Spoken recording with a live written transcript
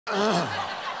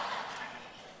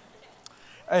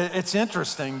It's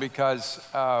interesting because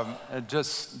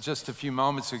just a few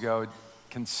moments ago,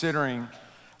 considering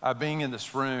being in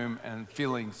this room and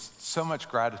feeling so much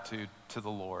gratitude to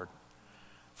the Lord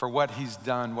for what he's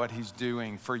done, what he's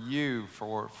doing, for you,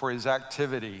 for his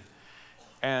activity,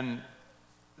 and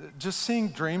just seeing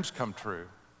dreams come true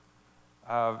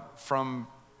from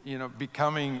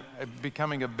becoming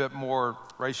a bit more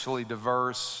racially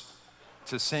diverse,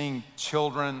 to seeing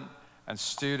children and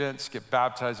students get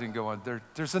baptized and going,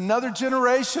 there's another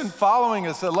generation following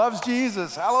us that loves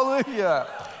Jesus, hallelujah.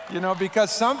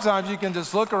 Because sometimes you can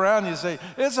just look around and you say,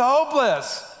 it's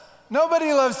hopeless.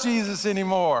 Nobody loves Jesus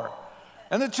anymore.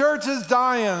 And the church is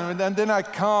dying. And then I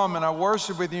come and I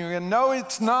worship with you and no,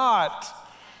 it's not.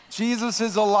 Jesus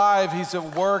is alive, he's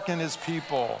at work in his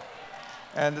people.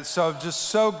 And so just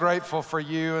so grateful for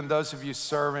you and those of you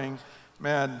serving,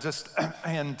 man,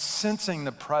 and sensing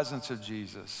the presence of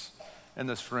Jesus in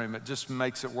this room. It just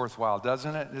makes it worthwhile,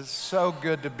 doesn't it? It's so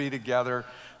good to be together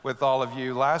with all of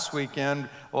you. Last weekend,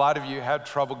 a lot of you had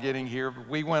trouble getting here.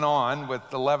 We went on with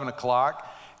 11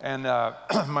 o'clock, and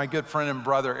my good friend and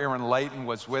brother, Aaron Layton,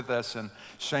 was with us. And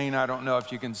Shane, I don't know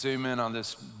if you can zoom in on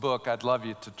this book. I'd love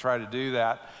you to try to do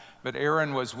that. But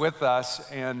Aaron was with us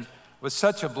and was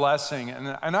such a blessing.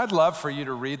 And I'd love for you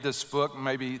to read this book,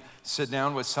 maybe sit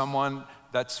down with someone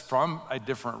that's from a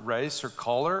different race or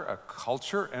color, a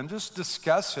culture, and just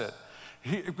discuss it.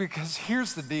 Because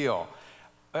here's the deal.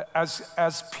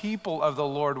 As people of the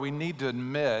Lord, we need to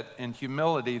admit in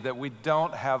humility that we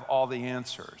don't have all the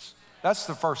answers. That's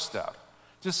the first step.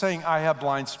 Just saying, I have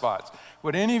blind spots.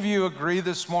 Would any of you agree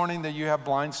this morning that you have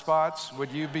blind spots?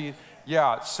 Would you be,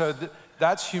 yeah, so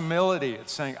that's humility.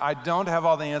 It's saying, I don't have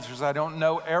all the answers. I don't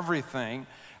know everything.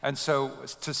 And so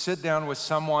to sit down with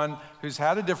someone who's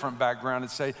had a different background and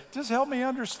say, just help me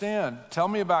understand. Tell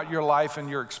me about your life and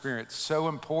your experience. So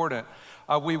important.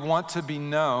 We want to be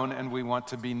known and we want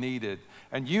to be needed.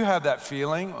 And you have that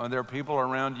feeling. There are people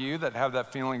around you that have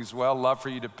that feeling as well. Love for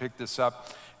you to pick this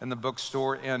up in the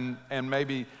bookstore and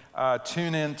maybe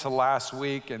tune in to last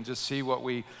week and just see what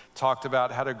we talked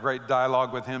about. Had a great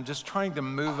dialogue with him, just trying to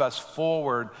move us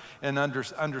forward in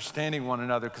understanding one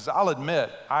another. Because I'll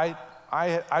admit, I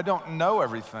don't know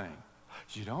everything.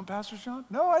 You don't, Pastor John?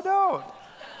 No, I don't.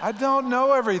 I don't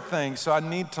know everything, so I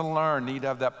need to learn, need to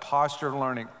have that posture of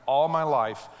learning. All my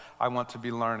life, I want to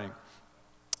be learning.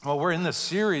 Well, we're in this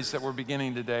series that we're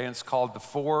beginning today, and it's called The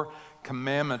 4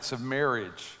 Commandments of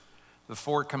Marriage. The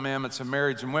 4 Commandments of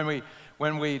Marriage. And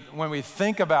when we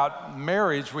think about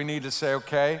marriage, we need to say,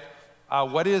 okay,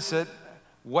 what is it?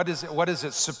 What is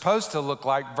it supposed to look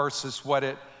like versus what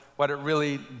it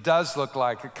really does look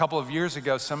like? A couple of years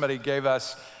ago, somebody gave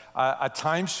us a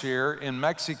timeshare in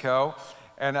Mexico,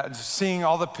 and seeing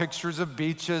all the pictures of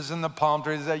beaches and the palm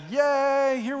trees, said,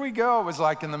 yay, here we go. It was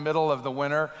like in the middle of the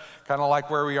winter, kind of like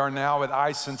where we are now with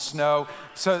ice and snow.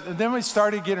 So then we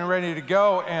started getting ready to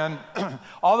go, and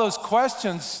all those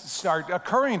questions start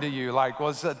occurring to you, like,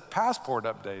 was the passport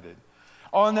updated?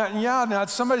 Oh, and now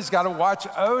somebody's got to watch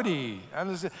Odie.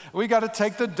 And we got to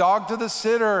take the dog to the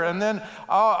sitter. And then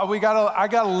I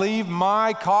got to leave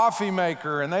my coffee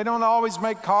maker. And they don't always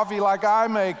make coffee like I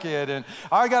make it. And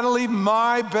I got to leave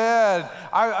my bed.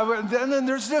 And then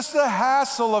there's just the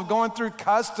hassle of going through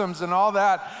customs and all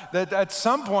that at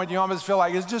some point you almost feel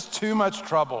like it's just too much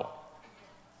trouble.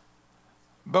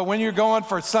 But when you're going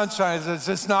for sunshine, it's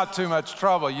just not too much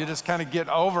trouble. You just kind of get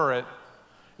over it.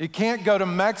 You can't go to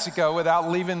Mexico without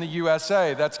leaving the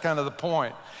USA. That's kind of the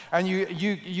point. And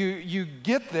you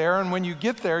get there, and when you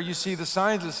get there, you see the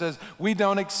signs that says, we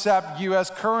don't accept US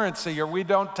currency, or we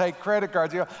don't take credit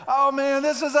cards. You go, oh man,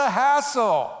 this is a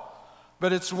hassle,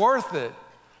 but it's worth it.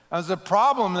 There's a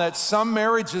problem that some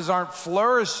marriages aren't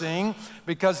flourishing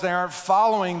because they aren't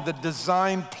following the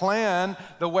design plan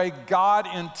the way God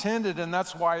intended, and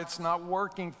that's why it's not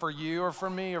working for you or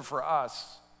for me or for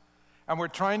us. And we're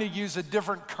trying to use a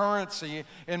different currency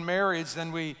in marriage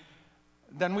than we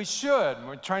should.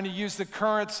 We're trying to use the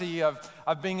currency of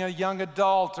being a young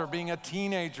adult or being a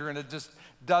teenager, and it just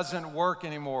doesn't work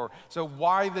anymore. So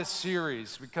why this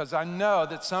series? Because I know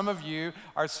that some of you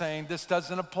are saying, this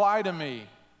doesn't apply to me.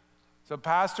 So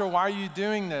Pastor, why are you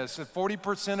doing this?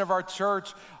 40% of our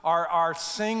church are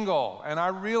single, and I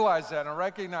realize that and I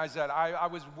recognize that. I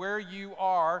was where you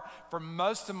are for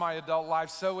most of my adult life,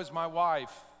 so was my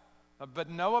wife.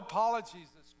 But no apologies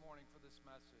this morning for this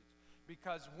message,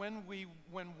 because when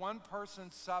one person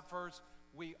suffers,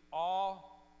 we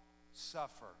all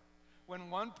suffer. When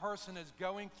one person is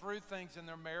going through things in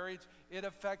their marriage, it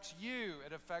affects you,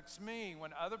 it affects me.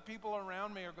 When other people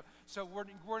around me are, so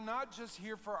we're not just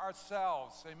here for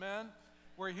ourselves, amen?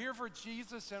 We're here for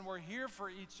Jesus, and we're here for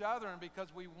each other, and because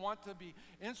we want to be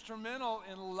instrumental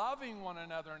in loving one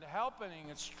another and helping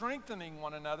and strengthening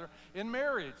one another in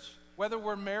marriage. Whether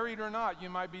we're married or not, you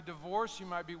might be divorced, you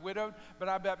might be widowed, but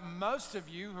I bet most of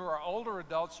you who are older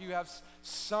adults, you have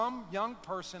some young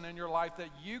person in your life that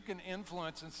you can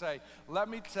influence and say, let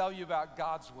me tell you about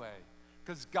God's way,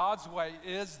 because God's way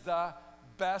is the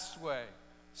best way.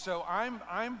 So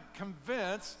I'm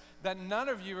convinced that none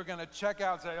of you are going to check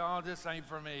out and say, oh, this ain't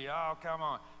for me. Oh, come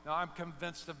on. No, I'm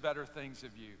convinced of better things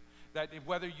of you. That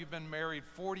whether you've been married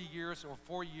 40 years or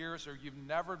 4 years, or you've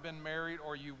never been married,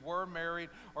 or you were married,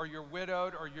 or you're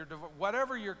widowed, or you're divorced,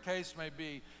 whatever your case may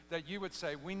be, that you would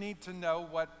say, we need to know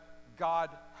what God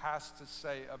has to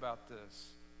say about this.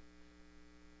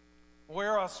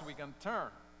 Where else are we going to turn?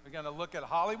 We're going to look at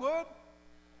Hollywood?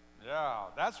 Yeah,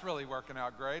 that's really working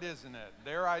out great, isn't it?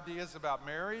 Their ideas about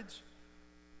marriage,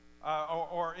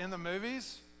 or in the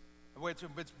movies, which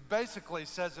basically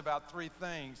says about 3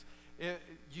 things.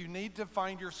 You need to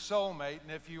find your soulmate,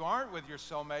 and if you aren't with your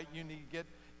soulmate, you need to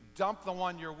dump the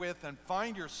one you're with and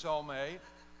find your soulmate.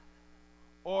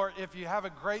 Or if you have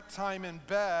a great time in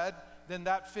bed, then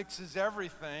that fixes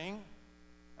everything,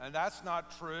 and that's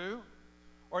not true.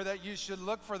 Or that you should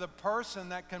look for the person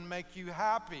that can make you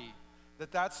happy,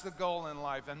 that's the goal in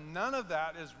life, and none of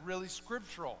that is really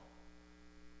scriptural.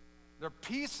 There are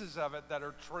pieces of it that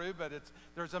are true, but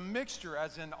there's a mixture,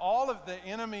 as in all of the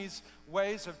enemy's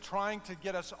ways of trying to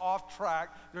get us off track.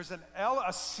 There's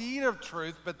a seed of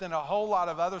truth, but then a whole lot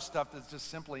of other stuff that's just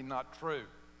simply not true.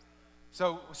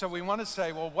 So we want to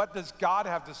say, well, what does God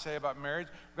have to say about marriage?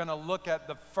 We're going to look at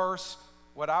the first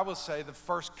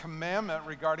commandment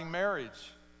regarding marriage.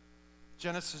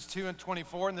 Genesis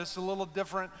 2:24, and this is a little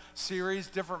different series,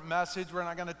 different message. We're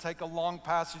not going to take a long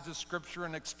passage of scripture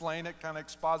and explain it kind of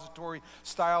expository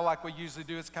style like we usually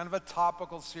do. It's kind of a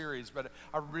topical series, but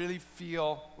I really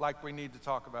feel like we need to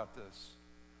talk about this.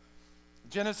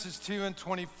 Genesis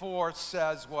 2:24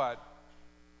 says what?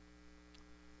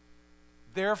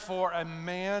 Therefore a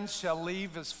man shall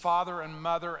leave his father and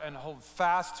mother and hold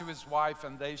fast to his wife,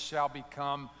 and they shall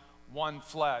become one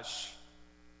flesh.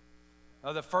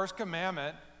 Now, the first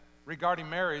commandment regarding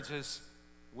marriage is,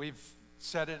 we've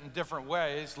said it in different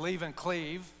ways, leave and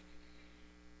cleave,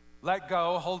 let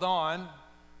go, hold on,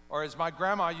 or as my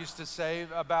grandma used to say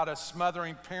about a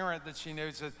smothering parent that she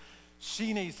knew, says,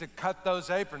 she needs to cut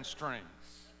those apron strings.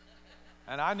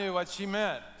 And I knew what she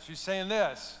meant. She's saying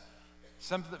this,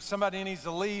 somebody needs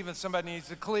to leave and somebody needs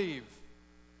to cleave.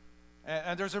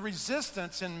 And there's a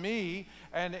resistance in me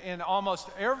and in almost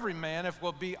every man, if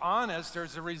we'll be honest,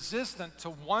 there's a resistance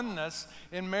to oneness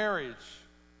in marriage.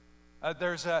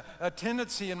 There's a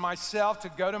tendency in myself to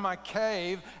go to my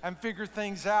cave and figure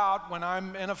things out when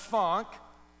I'm in a funk.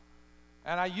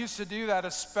 And I used to do that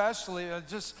especially.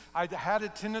 I had a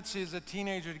tendency as a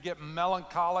teenager to get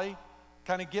melancholy,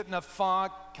 kind of get in a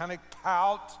funk, kind of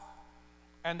pout.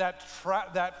 And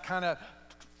that kind of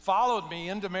followed me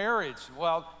into marriage.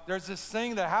 Well, there's this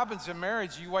thing that happens in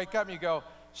marriage. You wake up and you go,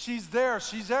 she's there,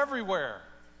 she's everywhere.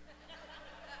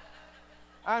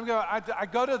 I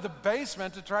go to the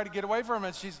basement to try to get away from her,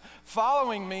 and she's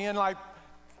following me and like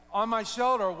on my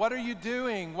shoulder. What are you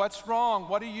doing? What's wrong?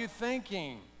 What are you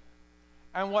thinking?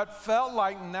 And what felt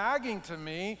like nagging to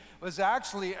me was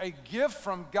actually a gift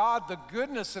from God, the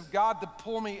goodness of God to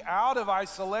pull me out of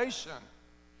isolation.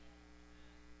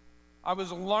 I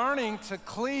was learning to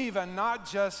cleave and not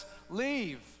just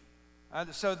leave.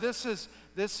 So this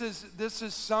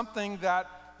is something that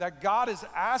God is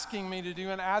asking me to do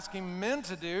and asking men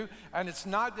to do, and it's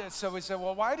not. So we say,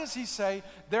 well, why does he say,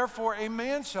 therefore a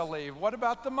man shall leave? What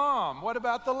about the mom? What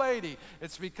about the lady?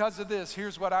 It's because of this.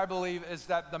 Here's what I believe is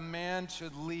that the man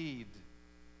should lead.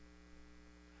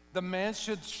 The man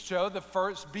should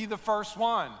be the first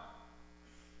one,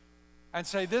 and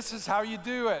say, this is how you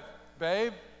do it,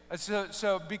 babe.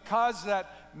 So because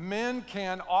that men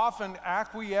can often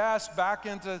acquiesce back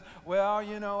into, well,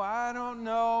 I don't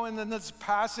know, and then this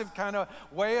passive kind of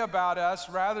way about us,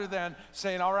 rather than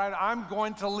saying, all right, I'm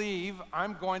going to leave.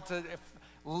 I'm going to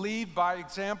lead by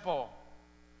example.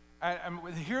 And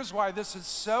here's why this is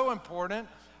so important.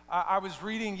 I was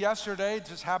reading yesterday,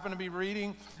 just happened to be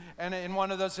reading, and in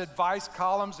one of those advice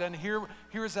columns, and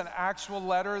here's an actual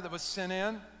letter that was sent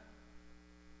in.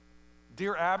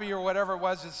 Dear Abby, or whatever it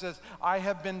was, it says, I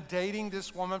have been dating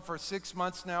this woman for 6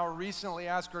 months now. Recently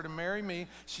asked her to marry me.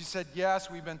 She said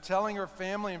yes. We've been telling her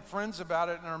family and friends about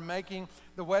it and are making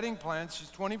the wedding plans. She's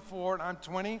 24 and I'm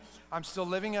 20. I'm still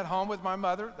living at home with my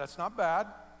mother. That's not bad.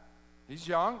 He's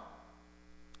young.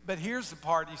 But here's the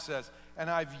part he says, and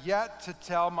I've yet to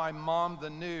tell my mom the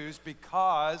news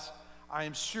because I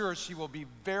am sure she will be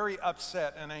very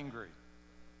upset and angry.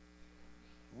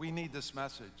 We need this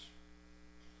message.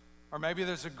 Or maybe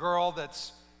there's a girl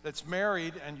that's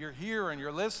married and you're here and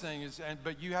you're listening,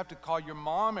 but you have to call your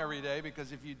mom every day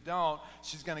because if you don't,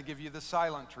 she's going to give you the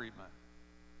silent treatment.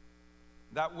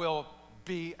 That will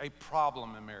be a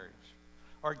problem in marriage.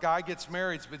 Or a guy gets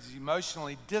married, but he's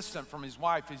emotionally distant from his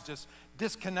wife. He's just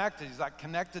disconnected. He's like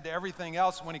connected to everything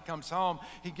else. When he comes home,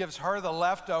 he gives her the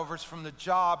leftovers from the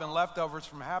job and leftovers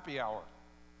from happy hour.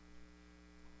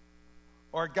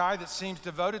 Or a guy that seems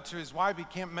devoted to his wife, he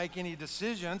can't make any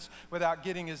decisions without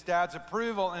getting his dad's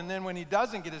approval. And then when he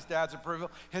doesn't get his dad's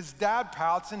approval, his dad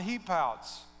pouts and he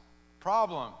pouts.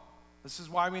 Problem. This is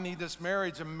why we need this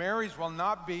marriage. A marriage will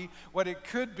not be what it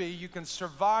could be. You can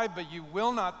survive, but you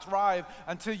will not thrive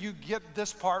until you get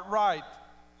this part right.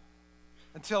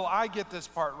 Until I get this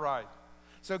part right.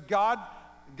 So God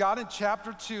in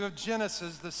chapter 2 of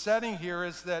Genesis, the setting here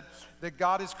is that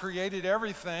God has created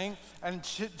everything. And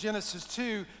Genesis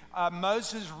 2,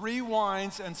 Moses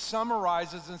rewinds and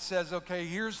summarizes and says, okay,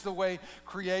 here's the way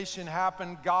creation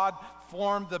happened. God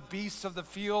formed the beasts of the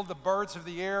field, the birds of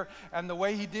the air, and the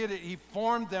way he did it, he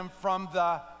formed them from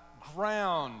the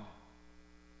ground.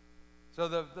 So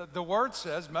the word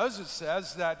says, Moses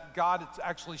says that God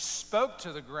actually spoke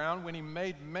to the ground when he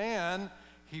made man.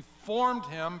 He formed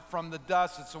him from the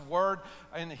dust. It's a word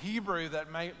in Hebrew that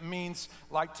means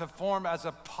like to form as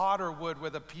a potter would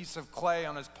with a piece of clay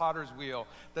on his potter's wheel.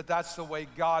 That's the way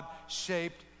God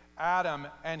shaped Adam.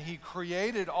 And he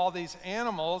created all these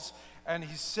animals. And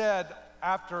he said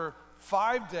after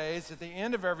 5 days, at the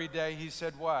end of every day, he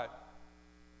said what?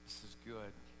 This is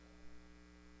good.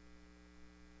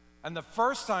 And the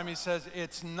first time he says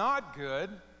it's not good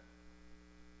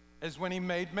is when he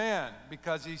made man,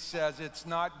 because he says it's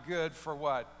not good for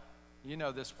what? You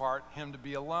know this part, him to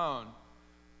be alone.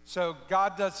 So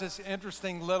God does this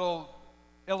interesting little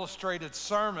illustrated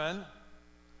sermon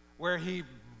where he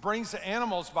brings the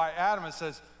animals by Adam and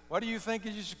says, what do you think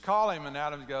you should call him? And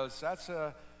Adam goes, that's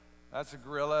a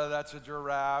gorilla, that's a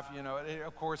giraffe. You know,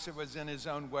 of course it was in his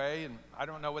own way, and I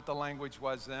don't know what the language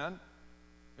was then.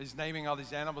 He's naming all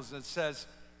these animals, and it says,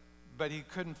 but he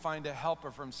couldn't find a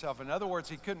helper for himself. In other words,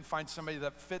 he couldn't find somebody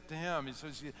that fit to him. He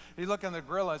says, he looked on the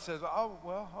gorilla and says, oh,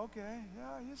 well, okay,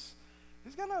 yeah,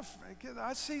 he's gonna,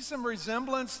 I see some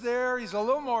resemblance there. He's a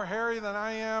little more hairy than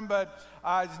I am, but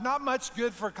he's not much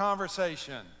good for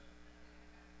conversation.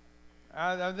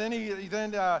 And then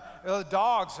the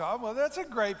dogs, oh, well, that's a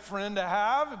great friend to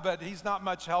have, but he's not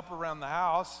much help around the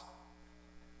house.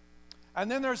 And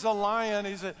then there's a lion.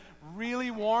 He's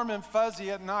really warm and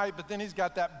fuzzy at night, but then he's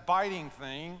got that biting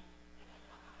thing.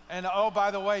 And oh,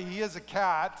 by the way, he is a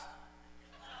cat.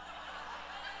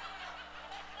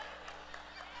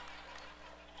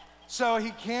 So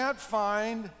he can't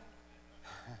find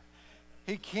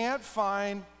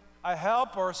a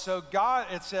helper. So God,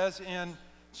 it says in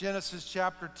Genesis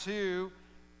chapter 2,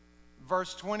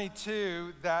 verse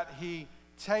 22, that he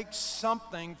takes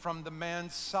something from the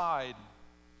man's side.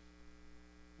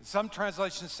 Some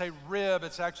translations say rib.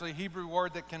 It's actually a Hebrew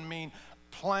word that can mean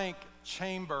plank,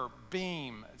 chamber,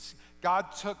 beam.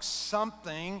 God took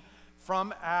something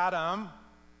from Adam,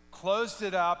 closed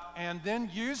it up, and then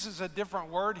uses a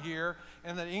different word here.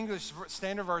 In the English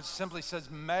Standard Version simply says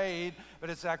made,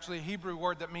 but it's actually a Hebrew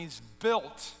word that means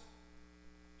built.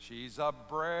 She's a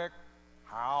brick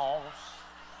house.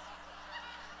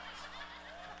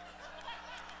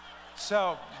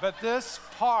 So, but this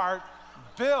part,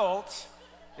 built,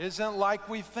 isn't like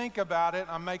we think about it.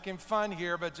 I'm making fun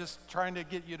here, but just trying to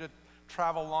get you to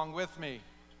travel along with me.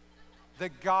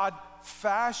 That God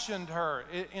fashioned her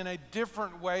in a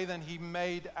different way than he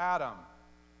made Adam.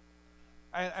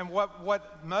 And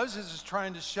what Moses is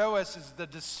trying to show us is the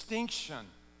distinction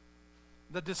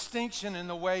in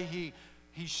the way he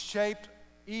shaped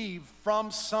Eve from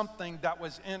something that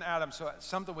was in Adam. So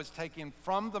something was taken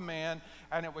from the man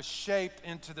and it was shaped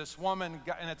into this woman.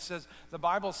 And it says, the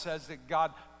Bible says that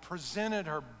God presented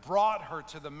her, brought her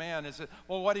to the man. Is it,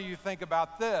 well, what do you think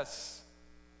about this?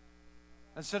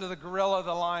 Instead of the gorilla,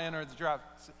 the lion, or the giraffe.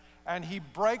 And he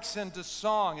breaks into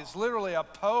song. It's literally a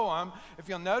poem. If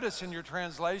you'll notice in your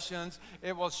translations,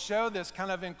 it will show this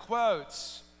kind of in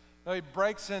quotes. So he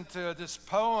breaks into this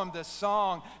poem, this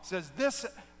song. It says, this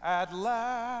at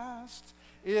last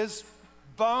is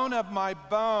bone of my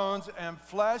bones and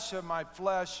flesh of my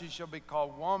flesh. She shall be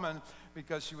called woman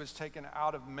because she was taken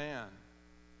out of man.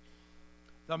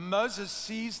 So Moses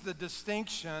sees the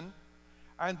distinction,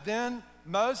 and then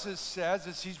Moses says,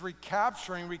 as he's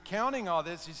recounting all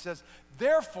this, he says,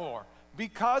 therefore,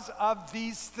 because of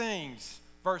these things,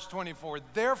 Verse 24,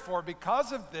 therefore,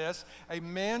 because of this, a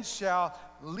man shall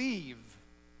leave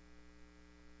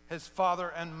his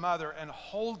father and mother and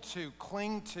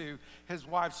cling to his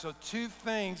wife. So 2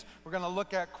 things we're going to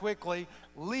look at quickly.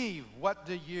 Leave. What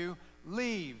do you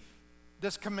leave?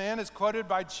 This command is quoted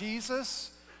by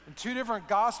Jesus. In 2 different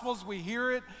Gospels, we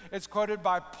hear it. It's quoted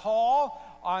by Paul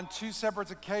on 2 separate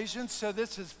occasions. So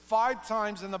this is 5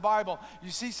 times in the Bible. You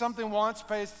see something once,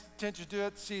 pay attention to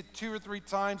it. See it 2 or 3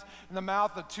 times in the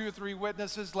mouth of 2 or 3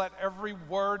 witnesses. Let every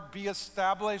word be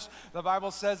established. The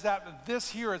Bible says that. But this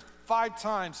here is 5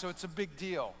 times, so it's a big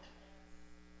deal.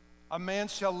 A man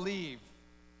shall leave.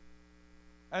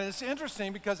 And it's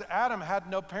interesting because Adam had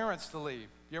no parents to leave.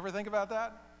 You ever think about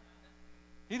that?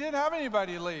 He didn't have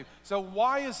anybody to leave. So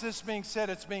why is this being said?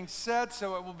 It's being said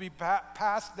so it will be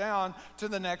passed down to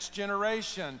the next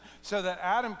generation. So that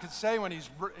Adam could say when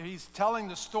he's telling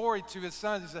the story to his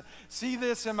sons, he said, see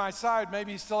this in my side,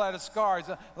 maybe he still had a scar. He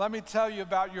said, let me tell you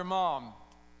about your mom.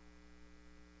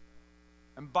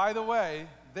 And by the way,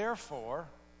 therefore,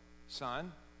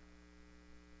 son,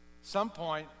 some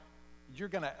point, you're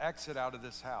going to exit out of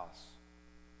this house.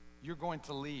 You're going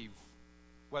to leave,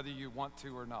 whether you want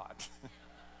to or not.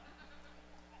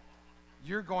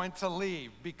 You're going to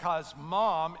leave because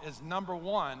mom is number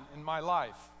 1 in my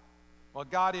life. Well,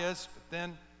 God is, but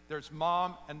then there's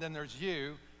mom, and then there's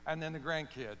you, and then the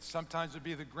grandkids. Sometimes it'd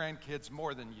be the grandkids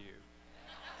more than you.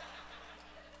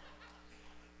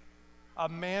 A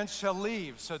man shall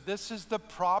leave. So this is the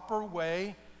proper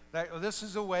way. This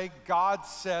is the way God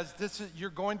says you're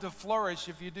going to flourish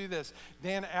if you do this.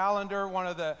 Dan Allender, one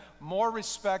of the more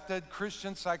respected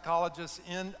Christian psychologists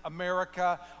in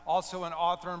America, also an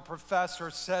author and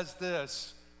professor, says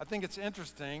this. I think it's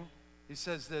interesting. He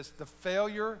says this: the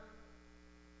failure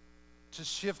to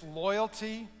shift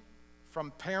loyalty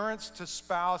from parents to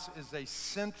spouse is a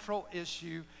central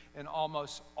issue in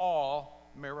almost all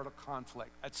marital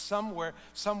conflict. At somewhere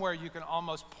you can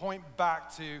almost point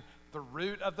back to the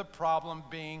root of the problem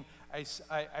being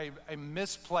a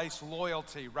misplaced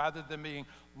loyalty rather than being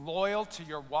loyal to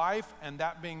your wife and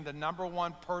that being the number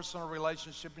 1 personal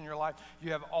relationship in your life.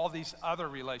 You have all these other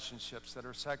relationships that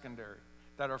are secondary,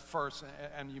 that are first,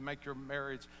 and you make your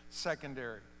marriage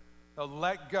secondary. So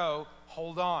let go,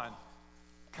 hold on,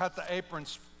 cut the apron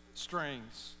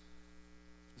strings.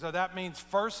 So that means,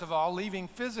 first of all, leaving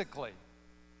physically.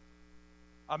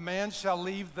 A man shall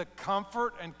leave the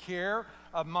comfort and care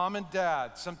of mom and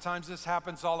dad. Sometimes this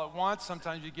happens all at once.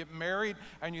 Sometimes you get married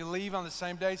and you leave on the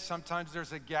same day. Sometimes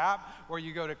there's a gap where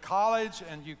you go to college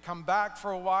and you come back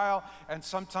for a while. And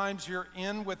sometimes you're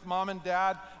in with mom and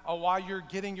dad while you're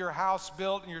getting your house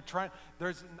built and you're trying.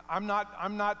 I'm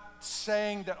not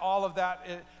saying that all of that.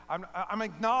 I'm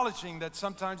acknowledging that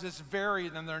sometimes it's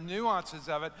varied and there are nuances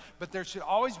of it. But there should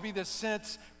always be this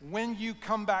sense when you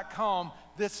come back home,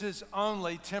 this is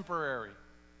only temporary.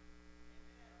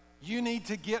 You need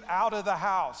to get out of the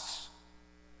house.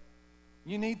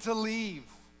 You need to leave.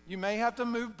 You may have to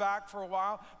move back for a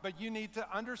while, but you need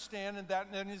to understand, and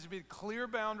that there needs to be clear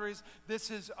boundaries. This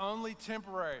is only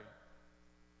temporary.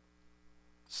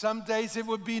 Some days it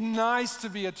would be nice to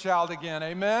be a child again,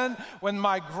 amen? When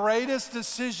my greatest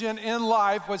decision in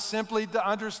life was simply to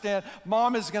understand,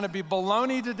 mom is going to be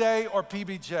bologna today or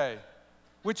PBJ.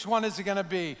 Which one is it going to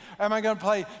be? Am I going to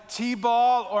play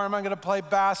t-ball or am I going to play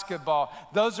basketball?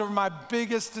 Those are my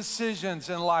biggest decisions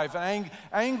in life,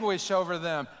 anguish over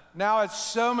them. Now it's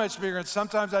so much bigger, and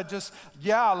sometimes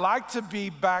I like to be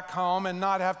back home and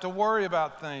not have to worry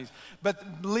about things.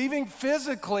 But leaving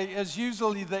physically is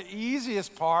usually the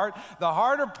easiest part. The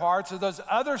harder parts are those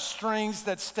other strings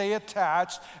that stay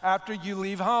attached after you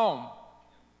leave home.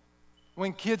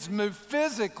 When kids move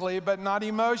physically but not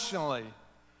emotionally.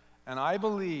 And I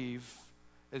believe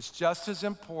it's just as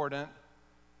important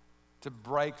to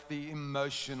break the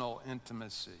emotional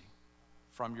intimacy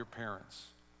from your parents.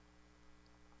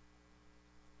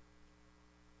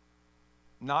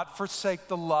 Not forsake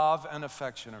the love and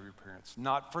affection of your parents.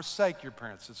 Not forsake your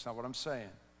parents. That's not what I'm saying.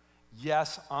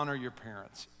 Yes, honor your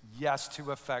parents. Yes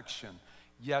to affection.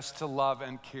 Yes to love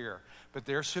and care. But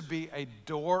there should be a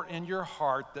door in your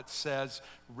heart that says,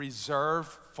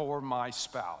 reserved for my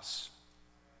spouse.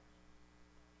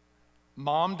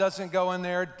 Mom doesn't go in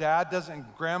there, dad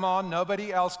doesn't, grandma,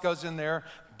 nobody else goes in there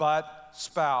but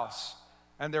spouse.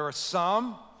 And there are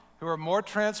some who are more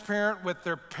transparent with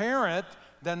their parent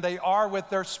than they are with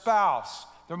their spouse.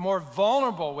 They're more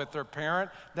vulnerable with their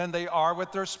parent than they are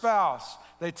with their spouse.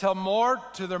 They tell more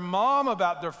to their mom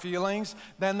about their feelings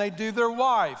than they do their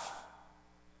wife.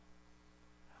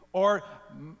 Or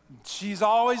she's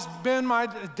always been my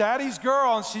daddy's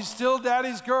girl and she's still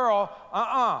daddy's girl.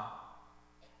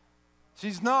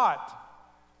 She's not.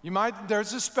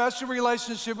 There's a special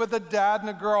relationship with a dad and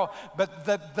a girl, but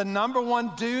the number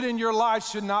one dude in your life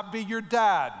should not be your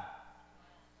dad.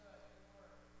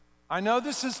 I know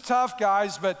this is tough,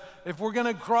 guys, but if we're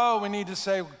going to grow, we need to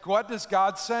say, what is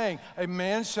God saying? A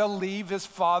man shall leave his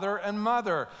father and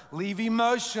mother. Leave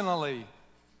emotionally.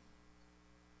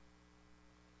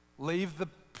 Leave the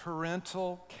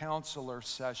parental counselor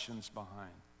sessions behind.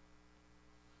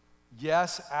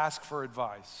 Yes, ask for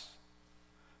advice.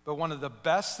 But one of the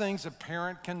best things a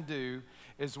parent can do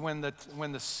is when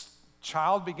the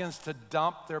child begins to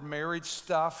dump their marriage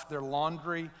stuff, their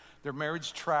laundry, their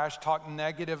marriage trash, talk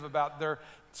negative about their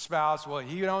spouse. Well,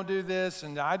 he don't do this,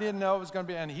 and I didn't know it was going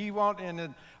to be, and he won't,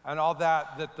 and all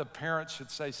that the parent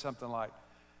should say something like,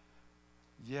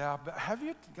 yeah, but have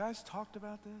you guys talked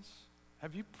about this?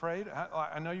 Have you prayed?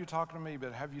 I know you're talking to me,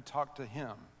 but have you talked to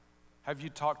him? Have you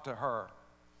talked to her?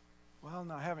 Well,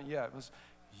 no, I haven't yet.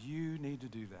 You need to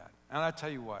do that. And I tell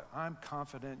you what, I'm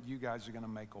confident you guys are going to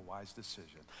make a wise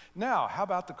decision. Now, how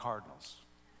about the Cardinals?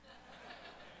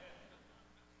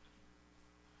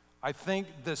 I think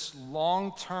this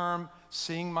long-term,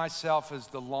 seeing myself as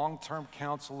the long-term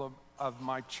counsel of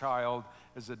my child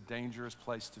is a dangerous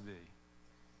place to be.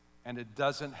 And it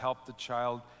doesn't help the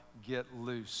child get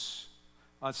loose.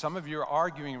 Some of you are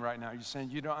arguing right now. You're saying,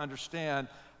 you don't understand.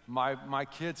 My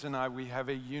kids and I, we have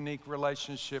a unique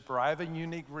relationship, or I have a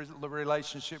unique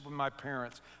relationship with my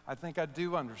parents. I think I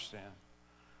do understand.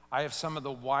 I have some of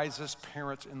the wisest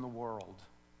parents in the world.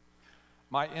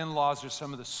 My in-laws are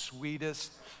some of the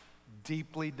sweetest,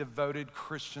 deeply devoted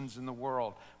Christians in the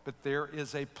world. But there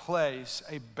is a place,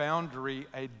 a boundary,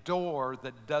 a door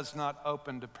that does not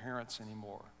open to parents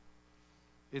anymore.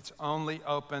 It's only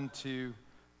open to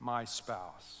my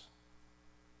spouse.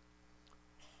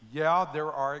 Yeah,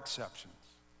 there are exceptions.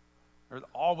 There's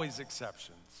always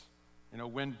exceptions. You know,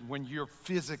 when you're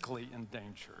physically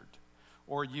endangered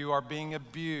or you are being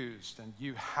abused and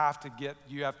you have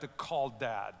to call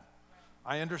dad.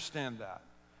 I understand that.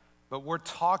 But we're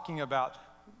talking about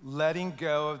letting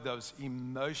go of those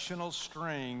emotional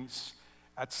strings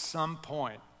at some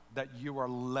point, that you are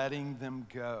letting them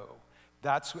go.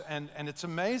 And it's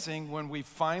amazing when we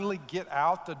finally get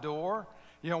out the door.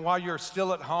 You know, while you're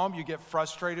still at home, you get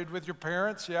frustrated with your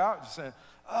parents, yeah? You say,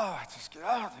 I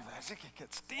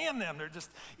can't stand them. They're just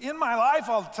in my life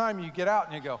all the time. You get out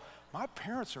and you go, my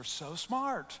parents are so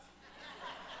smart.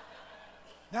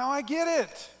 Now I get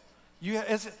it.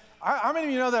 How many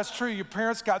of you know that's true? Your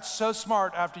parents got so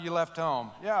smart after you left home.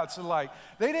 Yeah, it's like,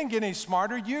 they didn't get any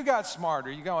smarter, you got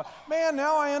smarter. You go, man,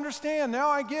 now I understand, now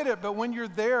I get it. But when you're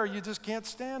there, you just can't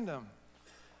stand them.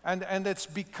 And it's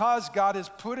because God has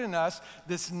put in us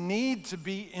this need to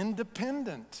be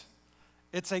independent.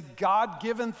 It's a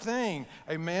God-given thing.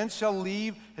 A man shall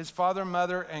leave his father and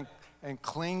mother and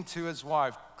cling to his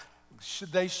wife.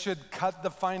 They should cut the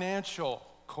financial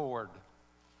cord.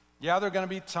 Yeah, there are going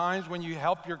to be times when you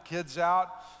help your kids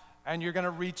out and you're going to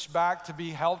reach back to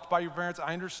be helped by your parents.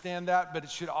 I understand that, but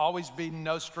it should always be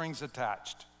no strings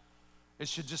attached. It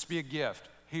should just be a gift.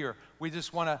 Here, we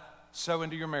just want to sow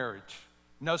into your marriage.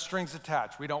 No strings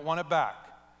attached. We don't want it back.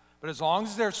 But as long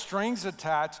as there's strings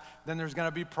attached, then there's going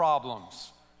to be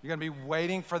problems. You're going to be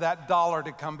waiting for that dollar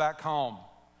to come back home.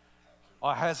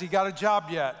 Has he got a job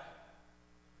yet?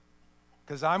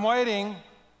 Because I'm waiting.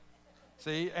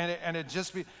 See, and it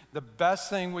just be the best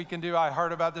thing we can do. I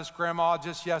heard about this grandma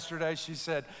just yesterday. She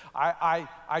said,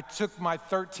 I took my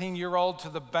 13-year-old to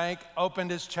the bank,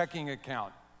 opened his checking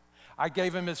account. I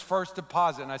gave him his first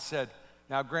deposit, and I said,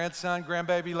 now, grandson,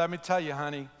 grandbaby, let me tell you,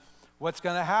 honey, what's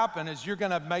going to happen is you're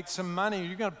going to make some money.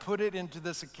 You're going to put it into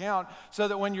this account so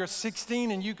that when you're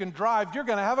 16 and you can drive, you're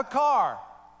going to have a car.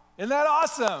 Isn't that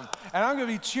awesome? And I'm going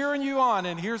to be cheering you on,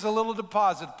 and here's a little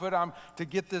deposit put on to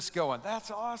get this going.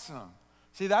 That's awesome.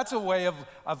 See, that's a way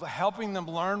of helping them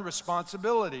learn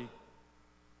responsibility.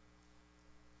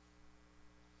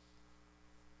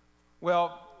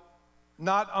 Well,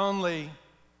 not only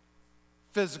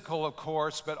physical, of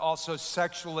course, but also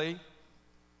sexually.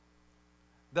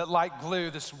 That like glue,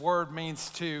 this word means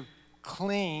to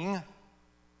cling.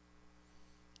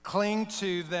 Cling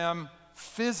to them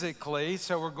physically.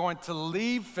 So we're going to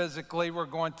leave physically. We're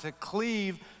going to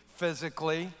cleave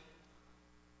physically.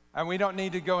 And we don't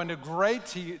need to go into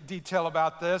great detail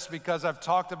about this because I've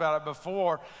talked about it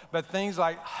before, but things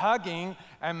like hugging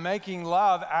and making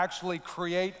love actually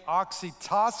create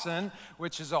oxytocin,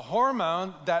 which is a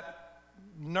hormone that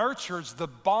nurtures the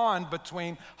bond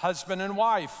between husband and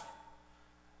wife.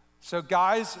 So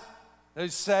guys, they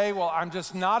say, well, I'm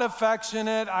just not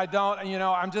affectionate.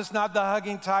 I'm just not the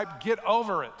hugging type. Get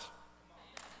over it.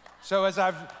 So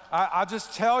I'll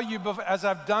just tell you, as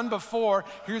I've done before,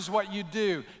 here's what you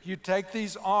do. You take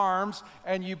these arms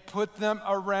and you put them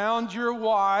around your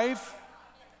wife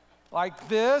like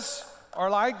this or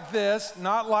like this,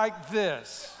 not like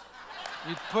this.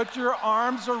 You put your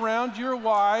arms around your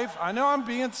wife. I know I'm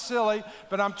being silly,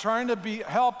 but I'm trying to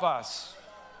help us.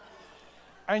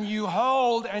 And you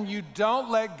hold and you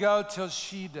don't let go till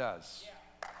she does.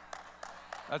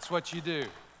 That's what you do.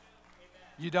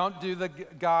 You don't do the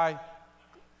guy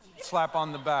slap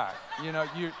on the back. You know,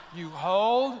 you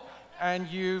hold and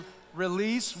you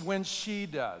release when she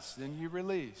does. Then you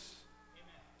release.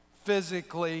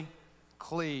 Physically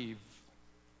cleave.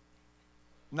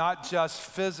 Not just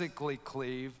physically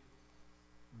cleave,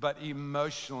 but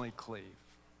emotionally cleave.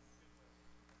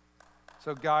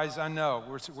 So guys, I know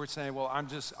we're saying, well,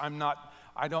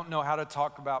 I don't know how to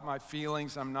talk about my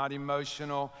feelings. I'm not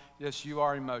emotional. Yes, you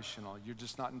are emotional. You're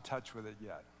just not in touch with it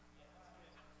yet.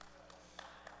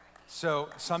 So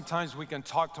sometimes we can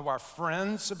talk to our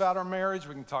friends about our marriage.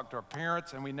 We can talk to our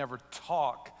parents, and we never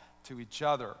talk to each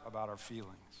other about our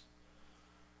feelings.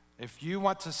 If you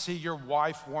want to see your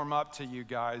wife warm up to you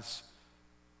guys,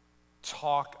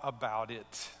 talk about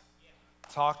it.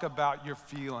 Talk about your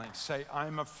feelings. Say,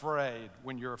 I'm afraid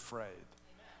when you're afraid.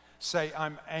 Say,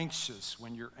 I'm anxious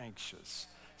when you're anxious.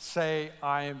 Say,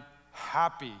 I'm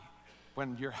happy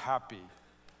when you're happy.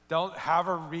 Don't have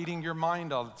her reading your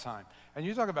mind all the time. And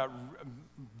you talk about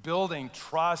building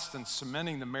trust and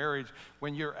cementing the marriage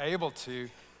when you're able to.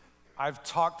 I've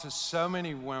talked to so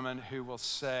many women who will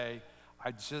say,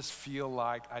 I just feel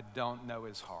like I don't know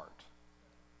his heart.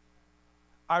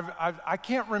 I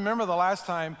can't remember the last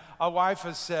time a wife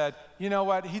has said, you know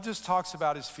what, he just talks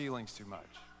about his feelings too much.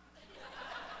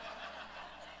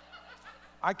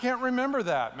 I can't remember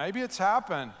that. Maybe it's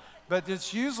happened, but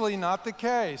it's usually not the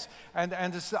case. And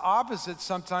it's the opposite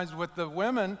sometimes with the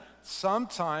women,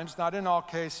 sometimes, not in all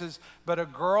cases, but a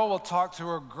girl will talk to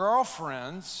her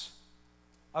girlfriends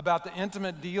about the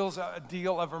intimate deal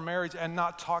of her marriage and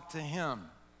not talk to him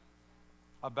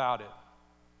about it.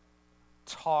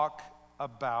 Talk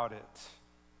about it.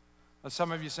 Now,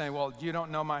 some of you saying, well, you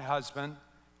don't know my husband,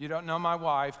 you don't know my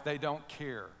wife, they don't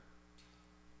care.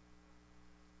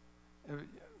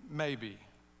 Maybe,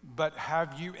 but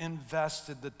have you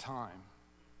invested the time?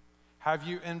 Have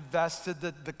you invested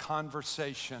the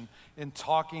conversation in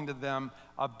talking to them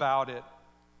about it?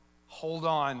 Hold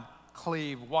on,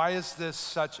 Cleave. Why is this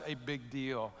such a big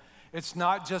deal? It's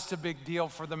not just a big deal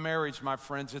for the marriage, my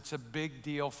friends. It's a big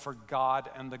deal for God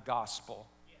and the gospel.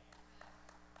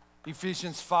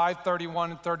 Ephesians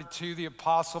 5:31 and 32, the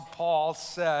Apostle Paul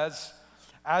says,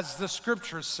 as the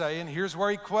scriptures say, and here's where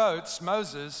he quotes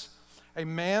Moses, a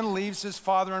man leaves his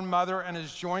father and mother and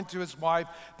is joined to his wife.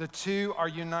 The two are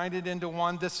united into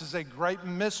one. This is a great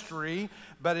mystery,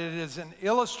 but it is an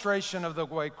illustration of the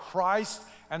way Christ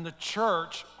and the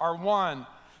church are one.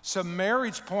 So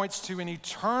marriage points to an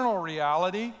eternal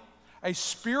reality, a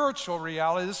spiritual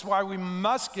reality. This is why we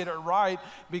must get it right,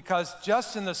 because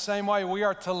just in the same way we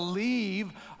are to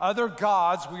leave other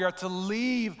gods, we are to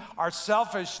leave our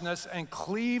selfishness and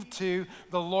cleave to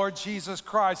the Lord Jesus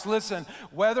Christ. Listen,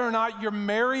 whether or not you're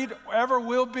married, ever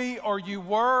will be, or you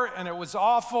were and it was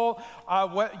awful,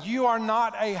 you are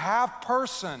not a half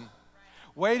person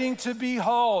waiting to be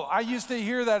whole. I used to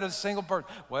hear that as a single person.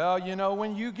 Well, you know,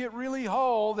 when you get really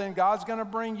whole, then God's going to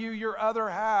bring you your other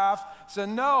half. So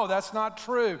no, that's not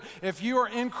true. If you are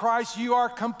in Christ, you are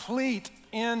complete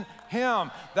in Him.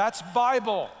 That's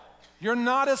Bible. You're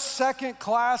not a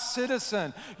second-class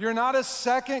citizen. You're not a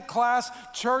second-class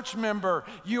church member.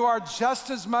 You are just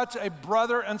as much a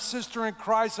brother and sister in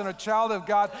Christ and a child of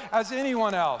God as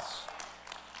anyone else.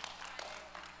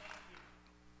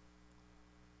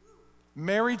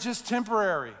 Marriage is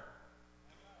temporary,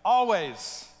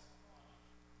 always.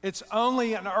 It's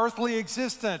only an earthly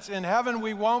existence. In heaven,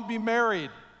 we won't be married.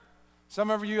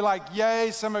 Some of you are like,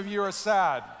 yay, some of you are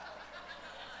sad.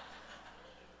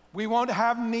 We won't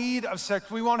have need of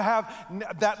sex. We won't have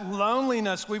that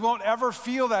loneliness. We won't ever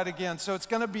feel that again. So it's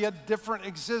going to be a different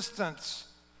existence.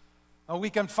 We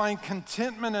can find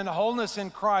contentment and wholeness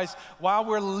in Christ while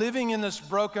we're living in this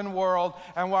broken world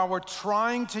and while we're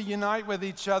trying to unite with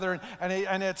each other.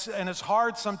 And it's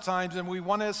hard sometimes and we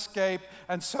want to escape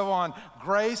and so on.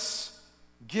 Grace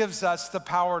gives us the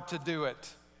power to do it.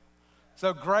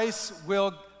 So grace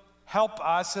will help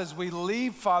us as we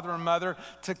leave father and mother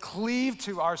to cleave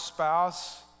to our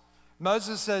spouse.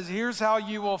 Moses says, here's how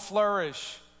you will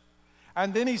flourish.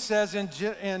 And then he says in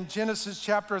Genesis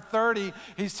chapter 30,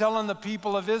 he's telling the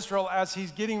people of Israel as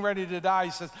he's getting ready to die,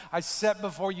 he says, I set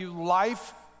before you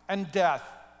life and death.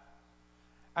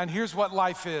 And here's what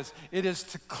life is. It is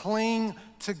to cling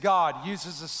to God.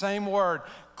 Uses the same word.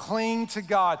 Cling to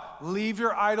God. Leave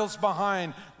your idols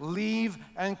behind. Leave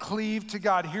and cleave to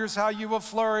God. Here's how you will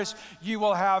flourish. You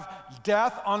will have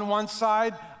death on one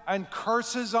side and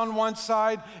curses on one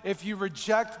side if you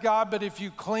reject God. But if you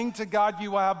cling to God,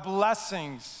 you will have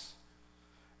blessings.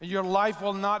 Your life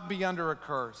will not be under a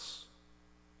curse.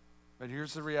 But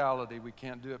here's the reality. We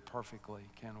can't do it perfectly,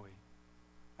 can we?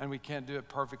 And we can't do it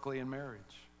perfectly in marriage.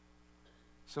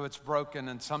 So it's broken,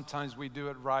 and sometimes we do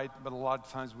it right, but a lot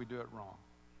of times we do it wrong.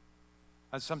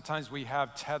 And sometimes we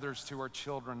have tethers to our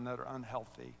children that are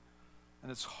unhealthy,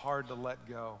 and it's hard to let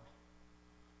go.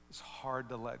 It's hard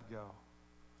to let go.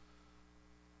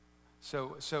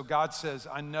 So God says,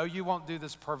 I know you won't do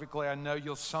this perfectly. I know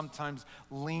you'll sometimes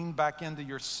lean back into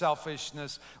your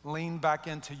selfishness, lean back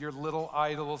into your little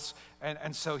idols.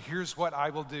 And so here's what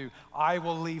I will do. I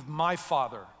will leave my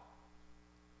Father,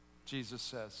 Jesus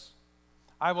says.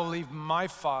 I will leave my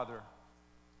Father,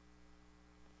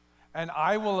 and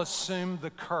I will assume the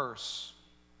curse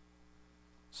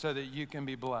so that you can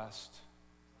be blessed.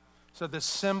 So the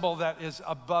symbol that is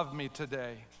above me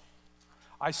today,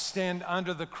 I stand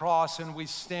under the cross, and we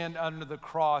stand under the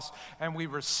cross, and we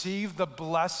receive the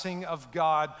blessing of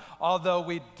God, although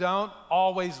we don't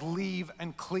always leave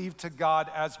and cleave to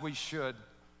God as we should.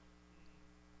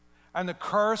 And the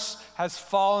curse has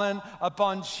fallen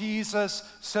upon Jesus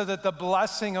so that the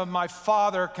blessing of my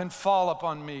Father can fall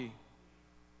upon me.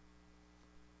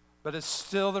 But it's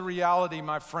still the reality,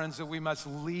 my friends, that we must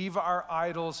leave our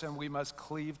idols and we must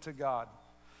cleave to God.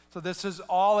 So this is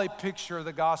all a picture of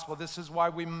the gospel. This is why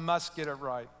we must get it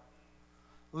right.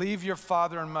 Leave your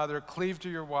father and mother, cleave to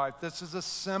your wife. This is a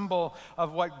symbol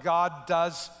of what God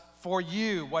does for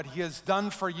you, what he has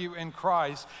done for you in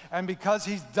Christ. And because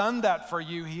he's done that for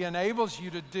you, he enables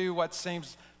you to do what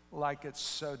seems like it's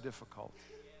so difficult.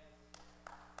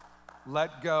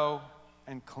 Let go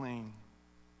and cling.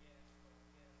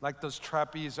 Like those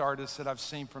trapeze artists that I've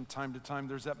seen from time to time,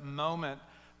 there's that moment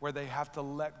where they have to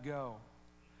let go.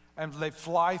 And they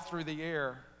fly through the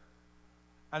air,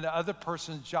 and the other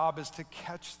person's job is to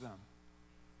catch them.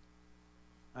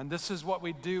 And this is what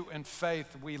we do in faith.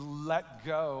 We let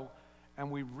go, and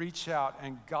we reach out,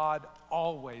 and God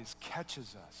always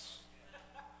catches us.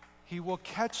 He will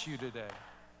catch you today.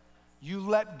 You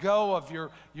let go of your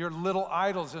little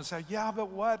idols and say, yeah,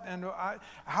 but what? And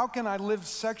how can I live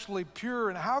sexually pure?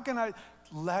 And how can I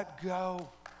let go?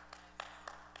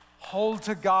 Hold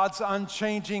to God's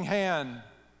unchanging hand.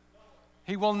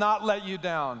 He will not let you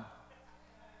down.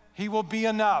 He will be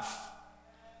enough.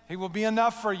 He will be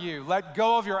enough for you. Let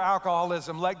go of your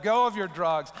alcoholism. Let go of your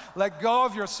drugs. Let go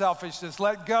of your selfishness.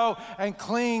 Let go and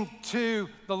cling to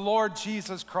the Lord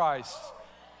Jesus Christ.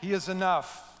 He is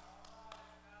enough.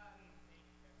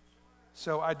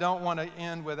 So I don't want to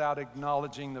end without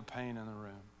acknowledging the pain in the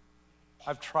room.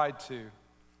 I've tried to.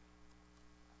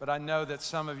 But I know that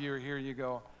some of you are here, you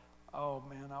go, oh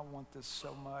man, I want this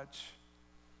so much.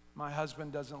 My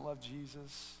husband doesn't love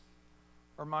Jesus,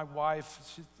 or my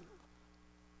wife,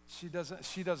 she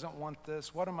doesn't want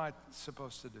this. What am I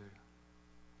supposed to do?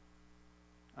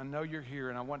 I know you're here,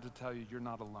 and I want to tell you, you're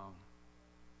not alone.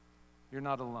 You're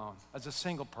not alone. As a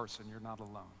single person, you're not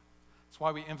alone. That's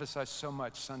why we emphasize so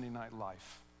much Sunday Night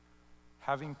Life.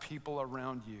 Having people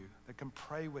around you that can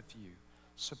pray with you,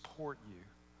 support you.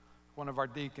 One of our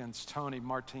deacons, Tony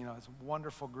Martino, has a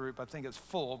wonderful group. I think it's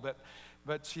full,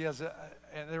 but she has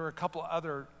and there were a couple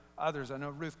others. I know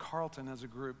Ruth Carlton has a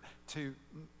group to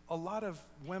a lot of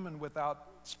women without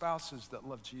spouses that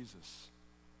love Jesus,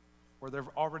 or they've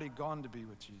already gone to be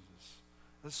with Jesus.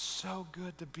 It's so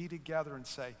good to be together and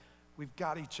say, we've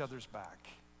got each other's back.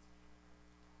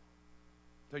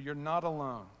 So you're not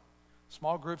alone.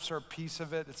 Small groups are a piece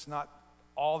of it. It's not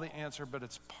all the answer, but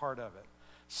it's part of it.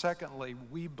 Secondly,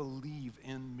 we believe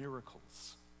in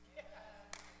miracles.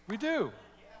 We do.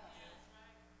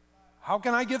 How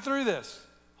can I get through this?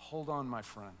 Hold on, my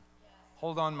friend.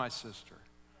 Hold on, my sister.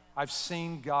 I've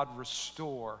seen God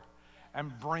restore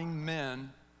and bring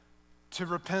men to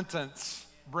repentance,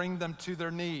 bring them to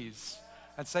their knees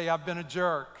and say, I've been a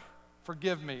jerk.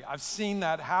 Forgive me. I've seen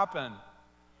that happen.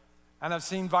 And I've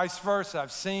seen vice versa.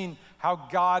 I've seen how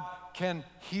God can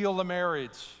heal a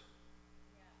marriage.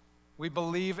 We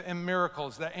believe in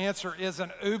miracles. The answer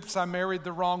isn't, oops, I married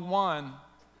the wrong one.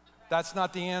 That's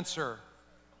not the answer.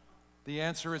 The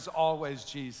answer is always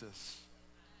Jesus.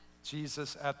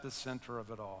 Jesus at the center of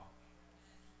it all.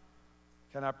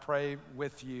 Can I pray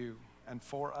with you and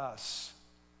for us?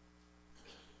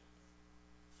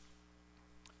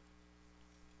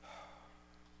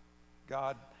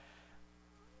 God,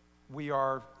 we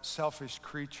are selfish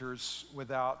creatures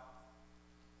without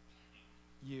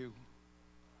you.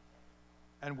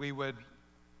 And we would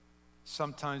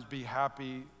sometimes be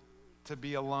happy to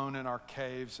be alone in our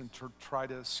caves and to try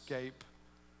to escape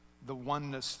the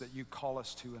oneness that you call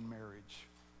us to in marriage.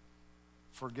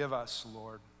 Forgive us,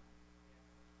 Lord.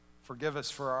 Forgive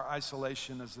us for our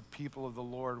isolation as the people of the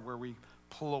Lord, where we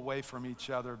pull away from each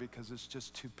other because it's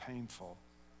just too painful.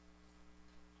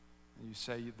 And you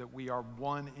say that we are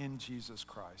one in Jesus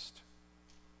Christ.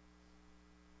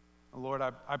 Lord,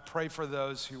 I pray for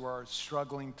those who are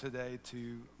struggling today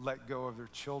to let go of their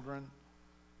children.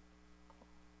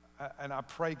 And I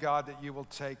pray, God, that you will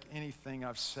take anything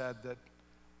I've said that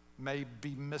may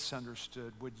be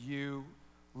misunderstood. Would you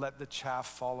let the chaff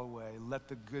fall away? Let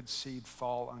the good seed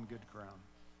fall on good ground.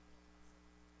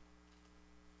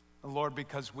 Lord,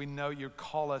 because we know you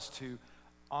call us to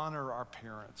honor our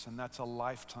parents, and that's a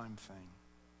lifetime thing.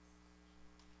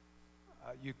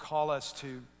 You call us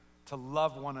to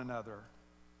love one another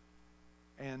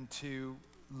and to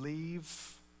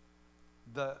leave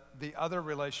the other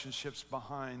relationships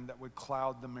behind that would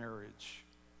cloud the marriage,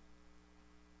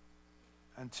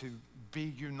 and to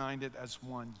be united as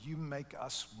one. You make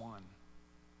us one.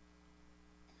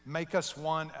 Make us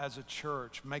one as a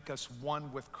church. Make us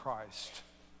one with Christ.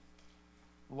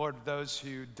 Lord, those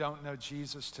who don't know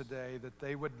Jesus today, that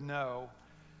they would know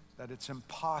that it's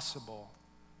impossible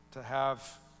to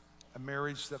have a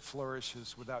marriage that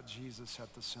flourishes without Jesus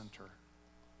at the center.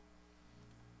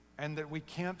 And that we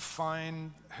can't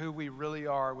find who we really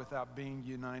are without being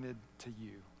united to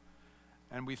you.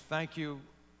 And we thank you,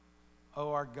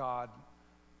 oh our God,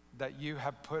 that you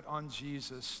have put on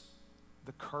Jesus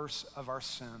the curse of our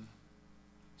sin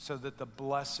so that the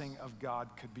blessing of God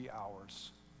could be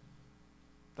ours.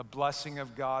 The blessing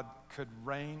of God could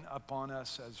reign upon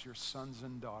us as your sons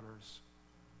and daughters,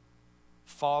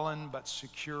 fallen but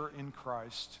secure in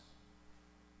Christ.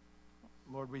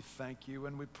 Lord, we thank you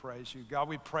and we praise you. God,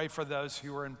 we pray for those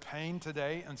who are in pain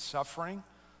today and suffering,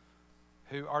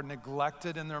 who are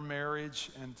neglected in their marriage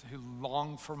and who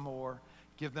long for more.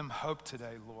 Give them hope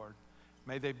today, Lord.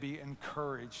 May they be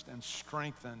encouraged and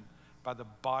strengthened by the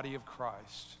body of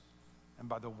Christ and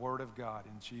by the word of God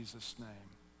in Jesus' name.